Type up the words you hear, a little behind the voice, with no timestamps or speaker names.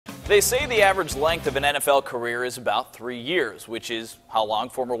They say the average length of an NFL career is about 3 years, which is how long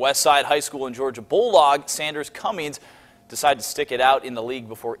former Westside High School and Georgia Bulldog Sanders Commings decided to stick it out in the league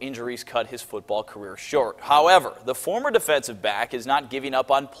before injuries cut his football career short. However, the former defensive back is not giving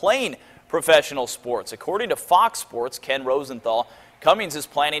up on playing professional sports. According to Fox Sports' Ken Rosenthal, Commings is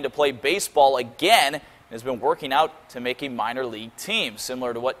planning to play baseball again and has been working out to make a minor league team,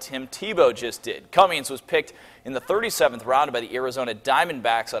 similar to what Tim Tebow just did. Commings was picked in the 37th round by the Arizona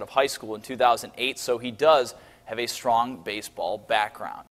Diamondbacks out of high school in 2008, so he does have a strong baseball background.